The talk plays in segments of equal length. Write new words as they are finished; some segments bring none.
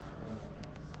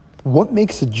What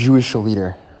makes a Jewish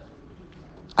leader?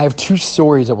 I have two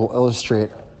stories that will illustrate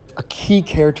a key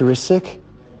characteristic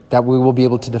that we will be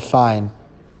able to define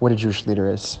what a Jewish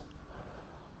leader is.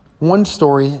 One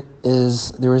story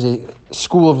is there was a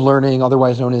school of learning,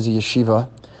 otherwise known as a yeshiva,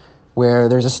 where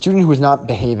there's a student who was not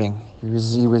behaving. He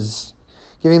was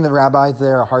giving the rabbis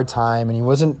there a hard time, and he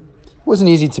wasn't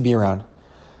easy to be around.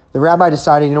 The rabbi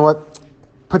decided, you know what,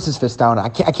 puts his fist down. I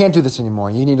can't do this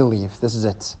anymore. You need to leave. This is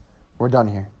it. We're done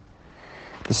here.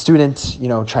 The student,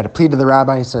 tried to plead to the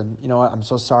rabbi. He said, you know what, I'm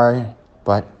so sorry,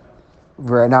 but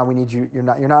right now we need you. You're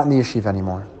not in the yeshiva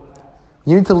anymore.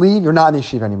 You need to leave. You're not in the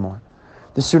yeshiva anymore.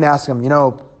 The student asked him, I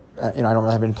don't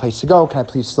really have any place to go. Can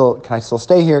I still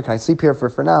stay here? Can I sleep here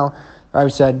for now? The rabbi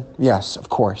said, yes, of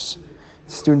course.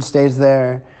 The student stays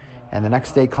there, and the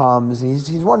next day comes, and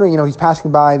he's wondering, he's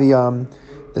passing by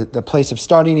the place of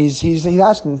studying. He's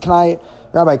asking,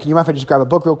 Rabbi, can you mind if I just grab a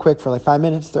book real quick for like 5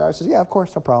 minutes? The rabbi says, yeah, of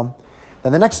course, no problem.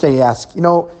 Then the next day he asks,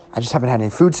 I just haven't had any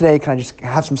food today. Can I just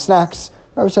have some snacks?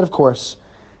 The rabbi said, of course.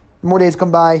 More days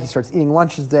come by. He starts eating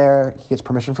lunches there. He gets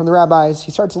permission from the rabbis.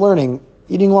 He starts learning,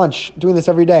 eating lunch, doing this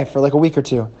every day for like a week or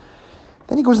two.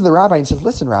 Then he goes to the rabbi and says,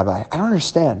 listen, Rabbi, I don't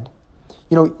understand.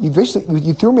 You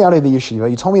threw me out of the yeshiva.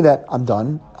 You told me that I'm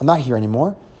done. I'm not here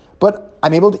anymore. But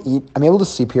I'm able to eat. I'm able to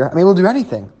sleep here. I'm able to do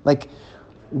anything. Like,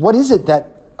 what is it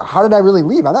how did I really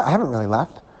leave? I haven't really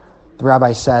left. The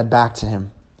rabbi said back to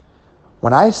him,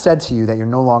 when I said to you that you're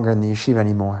no longer in the yeshiva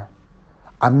anymore,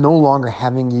 I'm no longer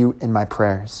having you in my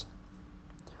prayers.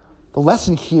 The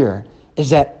lesson here is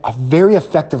that a very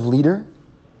effective leader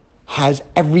has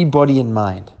everybody in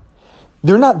mind.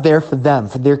 They're not there for them,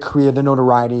 for their career, their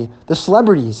notoriety. The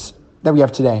celebrities that we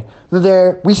have today, they're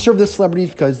there. We serve the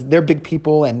celebrities because they're big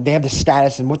people and they have the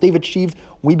status, and what they've achieved,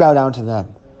 we bow down to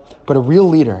them. But a real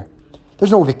leader,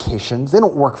 there's no vacations. They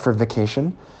don't work for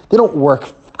vacation. They don't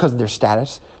work because of their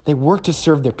status. They work to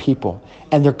serve their people,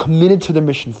 and they're committed to their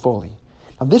mission fully.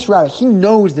 Now, this rabbi, he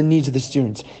knows the needs of the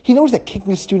students. He knows that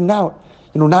kicking a student out,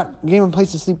 not giving them a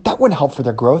place to sleep, that wouldn't help for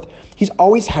their growth. He's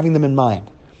always having them in mind.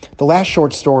 The last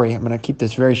short story, I'm going to keep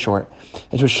this very short,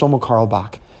 is with Shlomo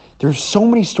Carlebach. There's so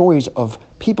many stories of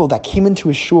people that came into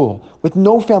his shul with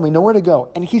no family, nowhere to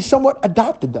go, and he somewhat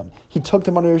adopted them. He took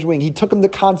them under his wing. He took them to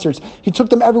concerts. He took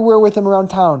them everywhere with him around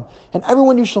town. And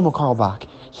everyone knew Shlomo Carlebach.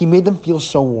 He made them feel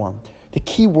so warm. The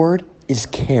key word is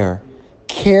care.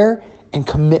 Care and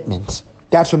commitment.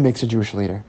 That's what makes a Jewish leader.